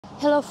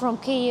Hello from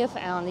Kyiv,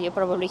 and you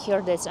probably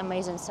hear these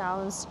amazing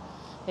sounds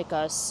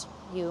because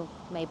you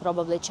may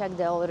probably check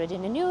already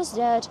in the news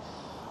that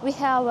we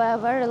have a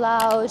very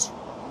loud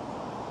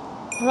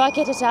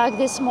rocket attack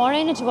this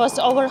morning. It was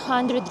over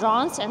 100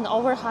 drones and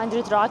over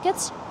 100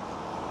 rockets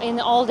in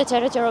all the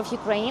territory of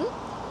Ukraine.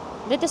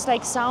 That is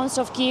like sounds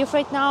of Kyiv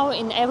right now.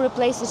 In every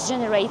place is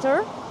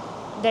generator,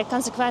 the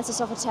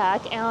consequences of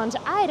attack, and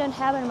I don't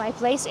have in my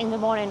place in the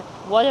morning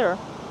water.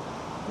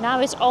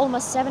 Now it's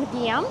almost 7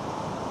 p.m.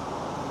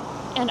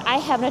 and I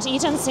have not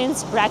eaten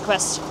since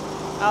breakfast.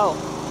 Oh,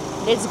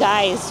 this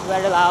guy is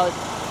very loud.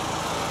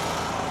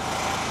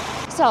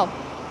 So,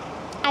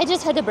 I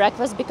just had a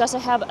breakfast because I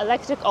have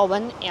electric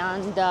oven,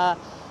 and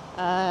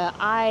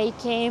I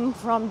came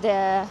from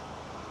the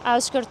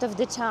outskirts of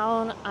the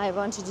town. I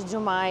wanted to do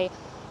my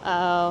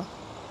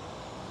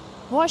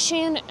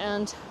washing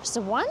and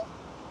so on.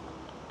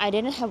 I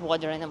didn't have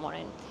water in the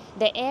morning.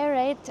 The air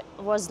rate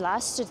was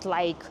lasted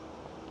like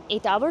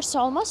 8 hours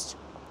almost.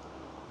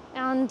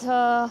 And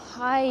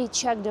I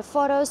checked the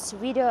photos,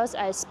 videos.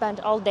 I spent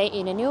all day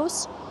in the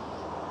news.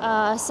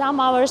 Some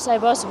hours I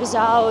was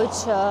without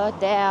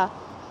the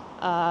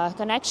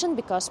connection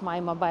because my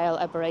mobile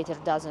operator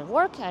doesn't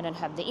work. I don't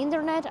have the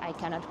internet. I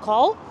cannot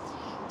call.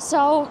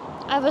 So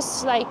I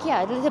was like,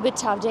 yeah, a little bit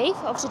tough day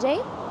of today.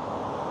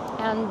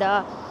 And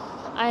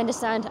I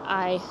understand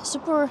I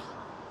super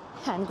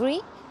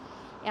hungry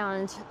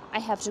and I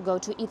have to go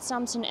to eat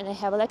something, and I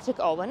have electric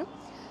oven.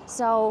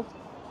 So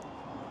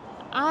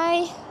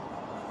I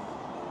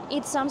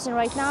eat something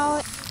right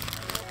now.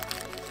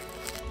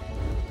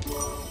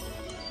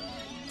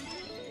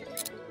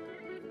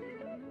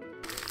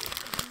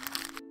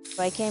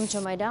 I came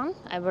to Maidan.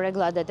 I'm very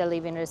glad that I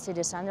live in the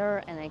city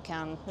center and I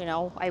can,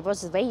 I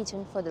was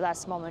waiting for the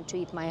last moment to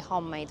eat my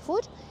homemade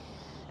food.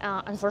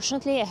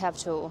 Unfortunately, I have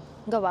to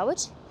go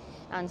out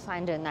and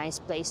find a nice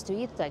place to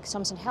eat, like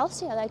something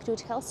healthy. I like to eat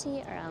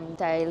healthy,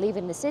 and I live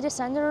in the city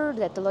center.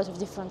 There's a lot of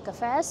different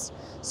cafes,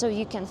 so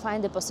you can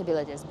find the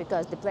possibilities,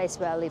 because the place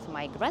where I live,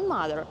 my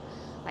grandmother,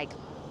 like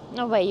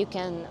no way you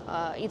can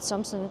eat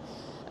something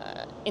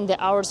in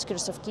the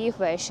outskirts of Kyiv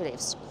where she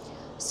lives.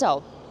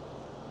 So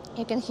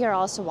you can hear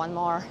also one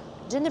more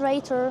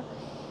generator,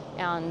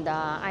 and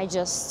I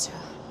just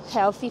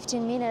have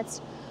 15 minutes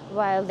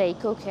while they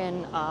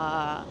cooking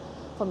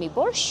for me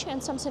borscht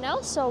and something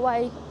else, so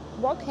I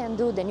walk and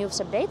do the news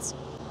updates.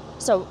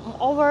 So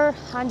over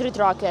 100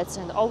 rockets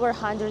and over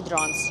 100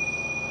 drones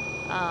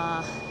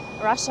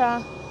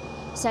Russia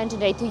sent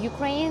today to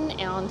Ukraine,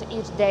 and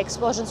the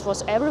explosions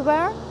was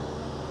everywhere.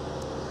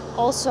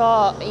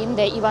 Also in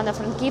the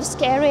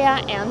Ivano-Frankivsk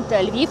area and the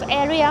Lviv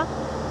area.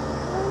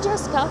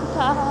 Just come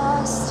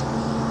past.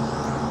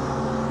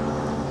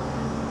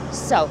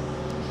 So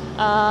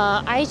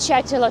I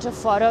checked a lot of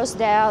photos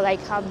there,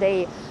 like how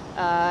they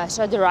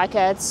shot the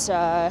rockets,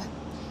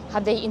 how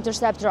they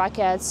intercept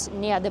rockets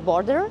near the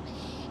border,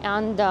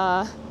 and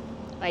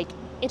like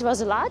it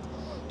was a lot.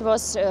 It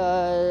was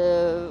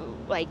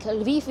like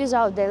Lviv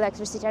without the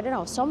electricity. I don't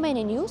know, so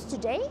many news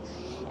today.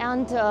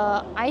 And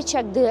I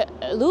checked the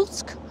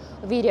Lutsk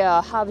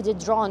video, how the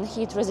drone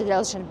hit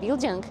residential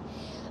building.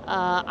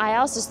 I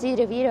also see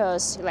the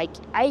videos, like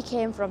I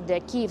came from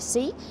the Kyiv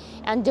Sea,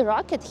 and the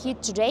rocket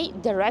hit today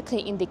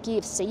directly in the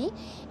Kyiv Sea,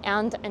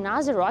 and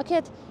another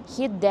rocket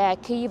hit the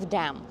Kyiv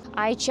Dam.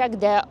 I checked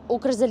the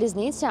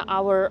Ukrzaliznytsia,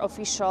 our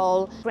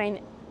official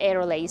train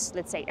airlays,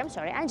 let's say. I'm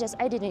sorry, I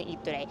didn't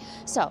eat today.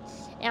 So,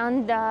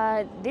 and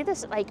this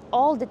is like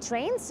all the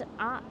trains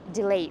are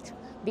delayed.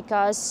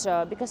 Because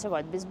of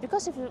what?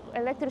 Because of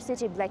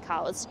electricity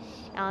blackouts.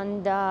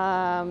 And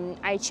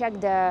I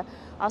checked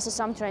also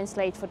some trains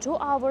late for 2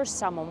 hours,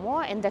 some or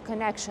more, and the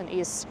connection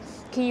is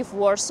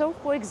Kyiv-Warsaw,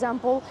 for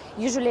example.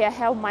 Usually I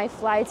have my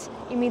flights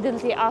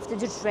immediately after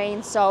the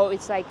train, so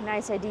it's like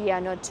nice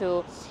idea not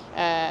to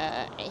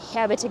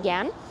have it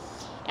again.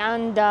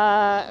 And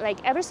like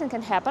everything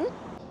can happen.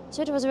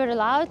 So it was very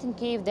loud in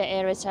Kyiv. The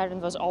air raid siren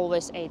was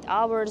always 8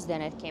 hours,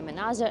 then it came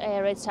another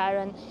air raid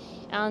siren.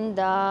 And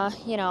I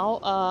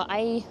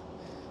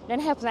don't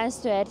have plans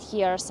to add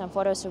here some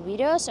photos or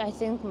videos. I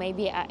think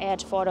maybe I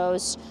add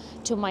photos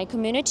to my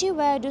community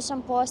where I do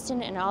some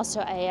posting, and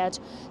also I add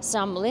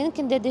some link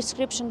in the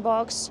description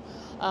box.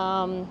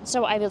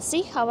 So I will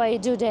see how I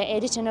do the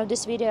editing of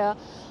this video,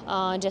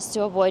 just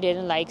to avoid it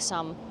like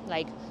some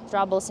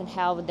troubles and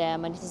have the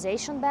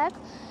monetization back.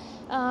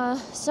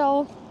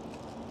 So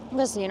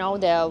because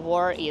the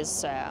war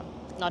is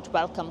not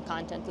welcome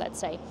content, let's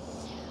say.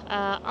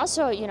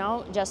 Also,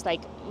 just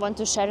like want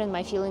to share in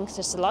my feelings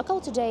as a local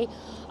today.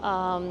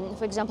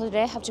 For example,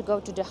 today I have to go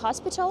to the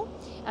hospital,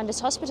 and this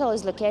hospital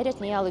is located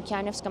near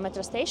Lukyanevsk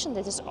metro station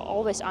that is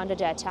always under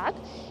the attack.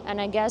 And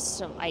I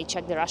guess I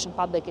checked the Russian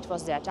public, it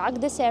was the attack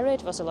this area,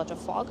 it was a lot of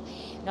fog,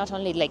 not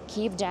only like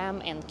Kyiv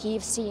Dam and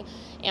Kyiv Sea.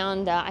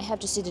 And I have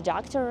to see the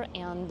doctor,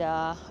 and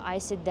I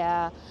sit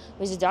there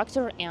with the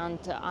doctor, and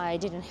I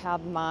didn't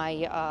have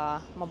my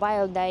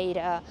mobile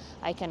data.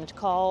 I cannot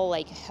call,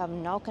 like have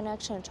no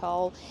connection at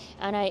all.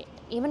 And I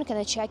even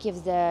cannot check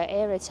if the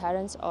air raid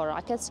sirens or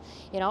rockets,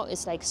 you know,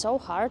 it's like so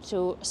hard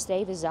to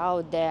stay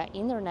without the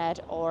internet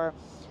or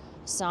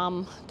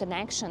some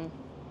connection,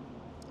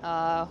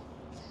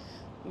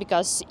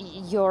 because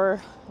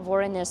your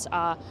worriness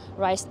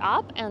rise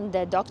up, and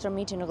the doctor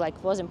meeting like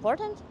was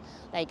important.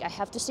 Like I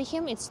have to see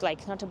him. It's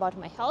like not about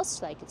my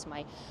health, like it's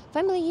my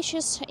family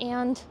issues,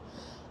 and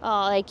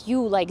like you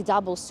like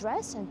double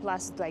stress, and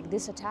plus like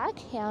this attack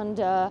and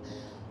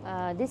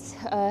this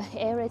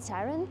air raid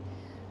siren.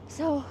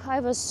 So I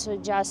was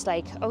just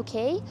like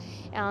okay,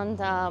 and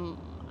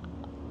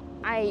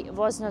I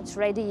was not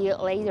ready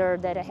later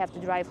that I have to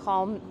drive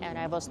home, and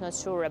I was not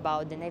sure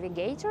about the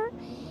navigator,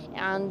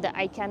 and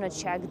I cannot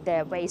check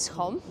the ways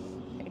home.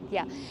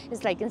 Yeah,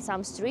 it's like in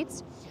some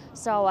streets.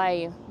 So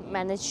I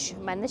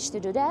managed to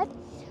do that.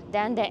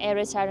 Then the air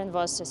raid siren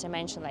was, as I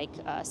mentioned, like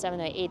 7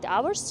 or 8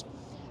 hours.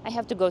 I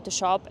have to go to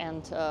shop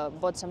and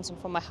bought something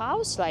for my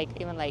house, like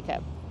even like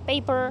a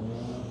paper,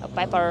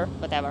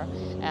 whatever,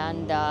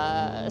 and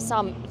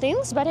some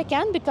things. But I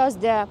can't because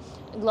the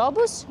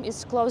Globus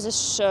is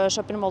closest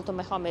shopping mall to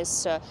my home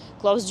is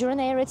closed during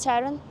air raid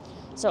siren,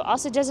 so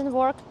also doesn't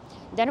work.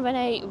 Then when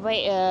I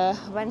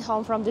went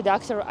home from the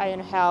doctor, I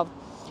didn't have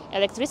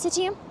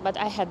electricity, but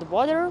I had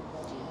water.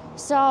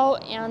 So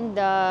and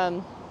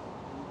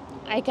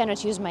I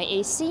cannot use my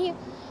AC,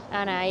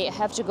 and I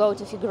have to go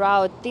to figure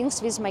out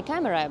things with my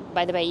camera.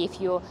 By the way, if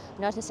you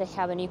notice, I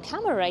have a new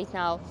camera right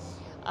now.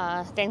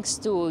 Thanks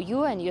to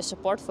you and your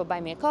support for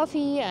buying me a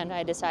coffee, and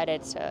I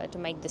decided to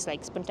make this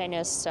like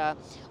spontaneous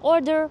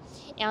order.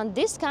 And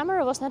this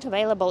camera was not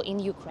available in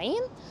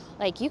Ukraine.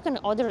 Like you can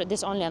order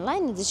this only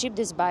online, and they ship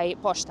this by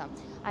posta.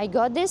 I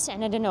got this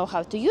and I don't know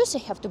how to use. I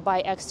have to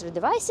buy extra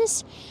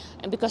devices,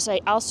 and because I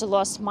also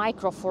lost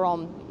micro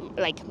from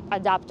like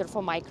adapter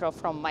for micro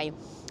from my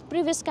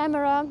previous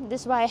camera.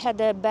 This is why I had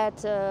a bad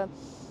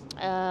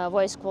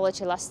voice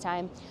quality last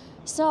time.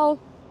 So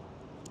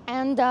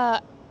and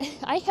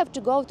I have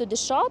to go to the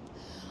shop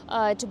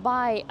to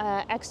buy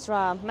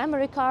extra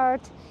memory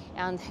card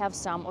and have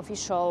some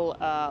official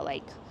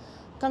like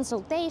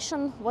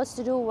consultation, what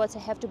to do, what I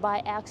have to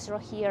buy extra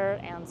here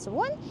and so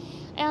on.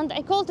 And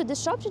I called to the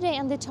shop today,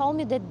 and they told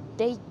me that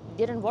they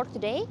didn't work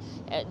today,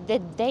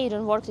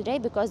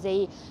 because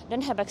they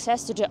don't have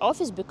access to the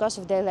office because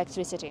of the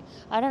electricity.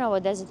 I don't know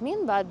what does it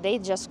mean, but they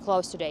just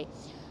closed today,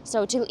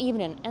 so till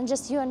evening. And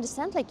just you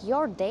understand, like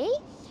your day,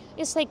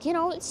 it's like, you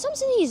know, it's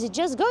something easy.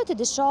 Just go to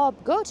the shop,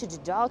 go to the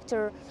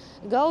doctor,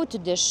 go to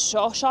the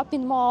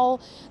shopping mall,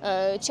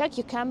 check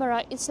your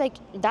camera. It's like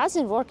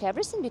doesn't work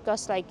everything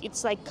because like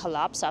it's like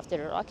collapse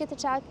after a rocket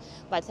attack.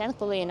 But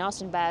thankfully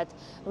nothing bad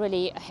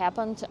really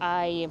happened.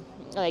 I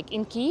like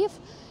in Kyiv,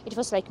 it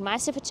was like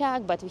massive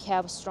attack, but we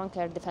have a strong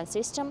air defense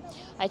system.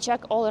 I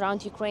checked all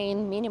around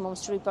Ukraine, minimum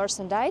 3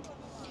 persons died.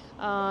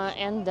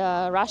 And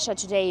Russia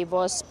today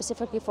was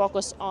specifically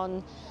focused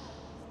on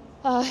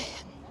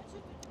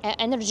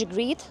energy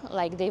grid,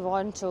 like they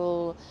want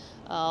to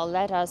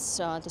let us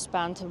to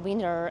spend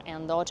winter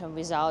and autumn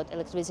without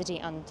electricity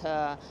and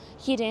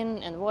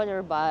heating and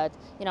water. But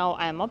you know,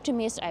 I'm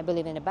optimist, I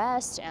believe in the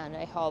best, and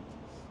I hope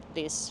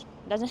this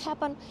doesn't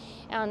happen.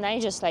 And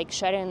I just like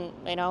sharing,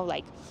 you know,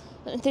 like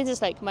this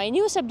is like my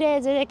news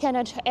updates that I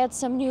cannot add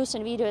some news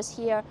and videos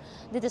here.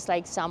 This is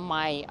like some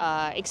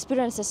my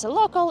experiences as a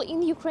local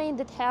in Ukraine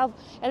that have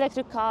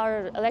electric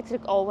car,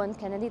 electric oven,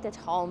 cannot eat at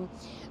home,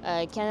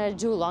 cannot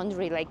do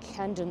laundry, like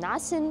can do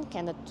nothing,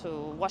 cannot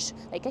wash,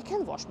 like I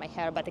can wash my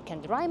hair, but I can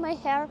dry my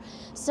hair.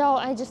 So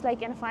I just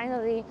like, and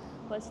finally,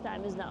 what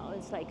time is now?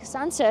 It's like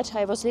sunset.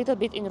 I was a little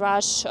bit in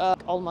rush,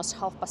 almost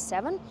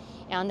 7:30,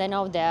 and I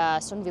know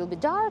that soon will be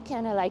dark,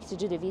 and I like to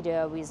do the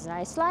video with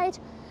nice light.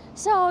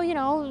 So, you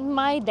know,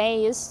 my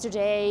day is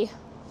today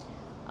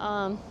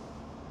not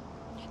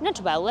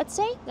well, let's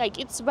say. Like,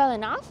 it's well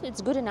enough,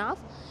 it's good enough,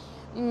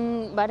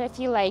 but I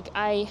feel like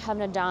I have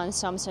not done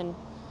something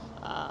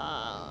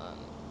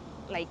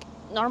like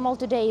normal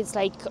today. It's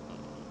like,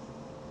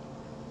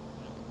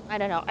 I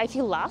don't know, I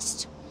feel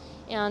lost.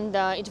 And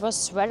it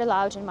was very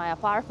loud in my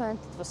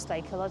apartment. It was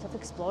like a lot of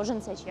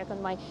explosions. I checked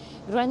on my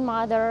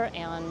grandmother,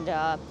 and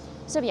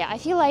so yeah, I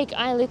feel like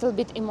I'm a little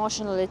bit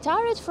emotionally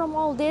tired from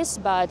all this,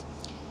 but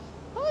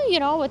you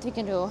know what we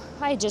can do.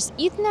 I just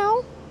eat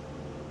now.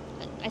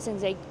 I think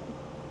they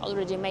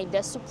already made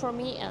the soup for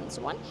me and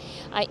so on.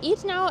 I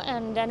eat now,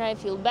 and then I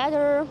feel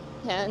better,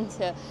 and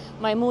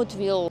my mood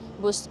will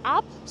boost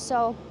up.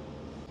 So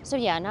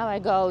yeah, now I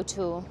go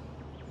to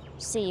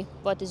see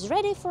what is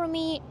ready for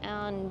me,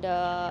 and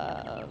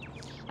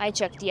I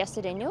checked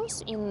yesterday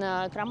news in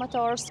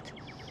Kramatorsk.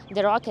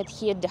 The rocket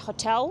hit the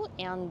hotel,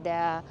 and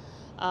the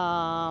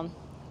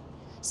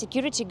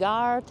security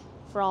guard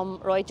from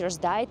Reuters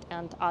died,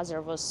 and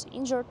other was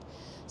injured.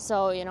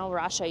 So, you know,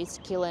 Russia is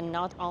killing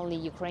not only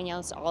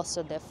Ukrainians,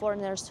 also the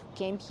foreigners who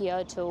came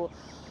here to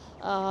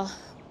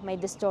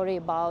make the story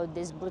about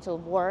this brutal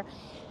war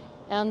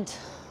and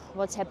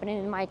what's happening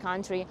in my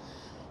country.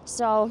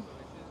 So,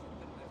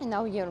 you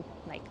know, you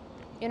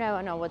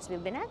never know what will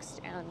be next,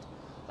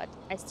 but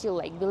I still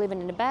like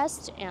believing in the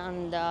best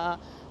and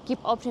keep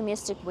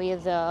optimistic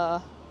with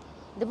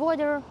the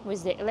border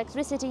with the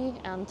electricity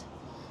and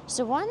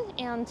so on.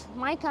 And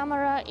my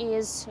camera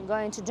is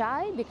going to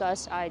die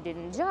because I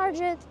didn't charge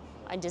it.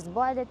 I just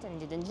bought it and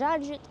didn't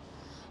charge it.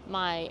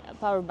 My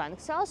power bank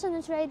is also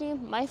not ready.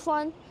 My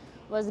phone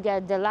was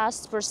get the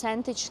last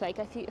percentage, like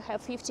I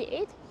have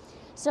 58.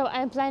 So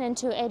I'm planning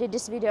to edit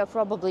this video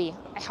probably,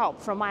 I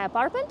hope, from my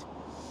apartment.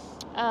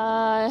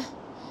 I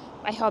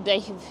hope they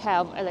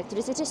have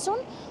electricity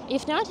soon.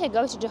 If not, I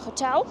go to the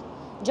hotel,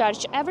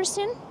 charge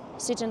everything,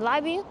 sit in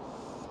lobby,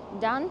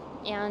 done,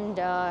 and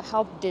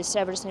hope this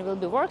everything will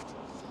be worked.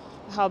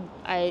 I hope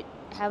I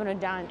haven't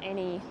done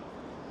any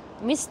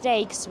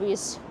mistakes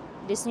with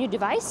this new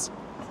device.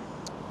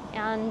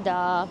 And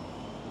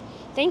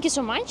thank you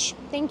so much.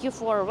 Thank you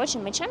for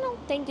watching my channel.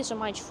 Thank you so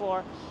much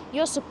for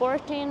your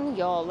supporting,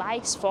 your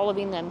likes,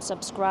 following and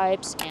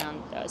subscribes,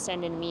 and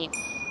sending me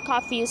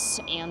coffees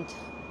and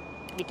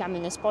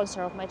becoming a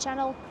sponsor of my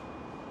channel.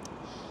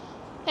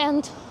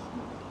 And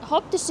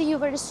hope to see you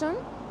very soon.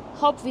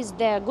 Hope with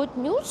the good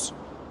news.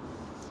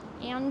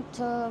 And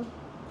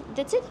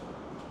that's it.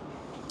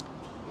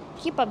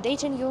 Keep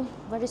updating you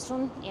very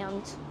soon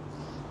and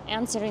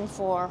answering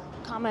for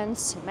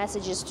comments,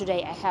 messages.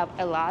 Today I have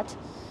a lot,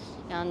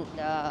 and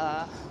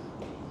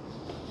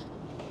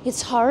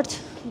it's hard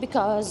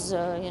because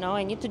you know,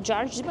 I need to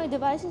charge my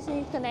devices, I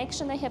need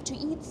connection, I have to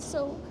eat,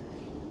 so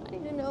I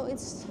don't know,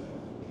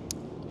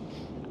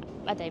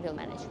 but I will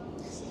manage.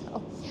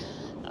 So,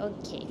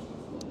 okay,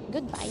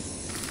 goodbye.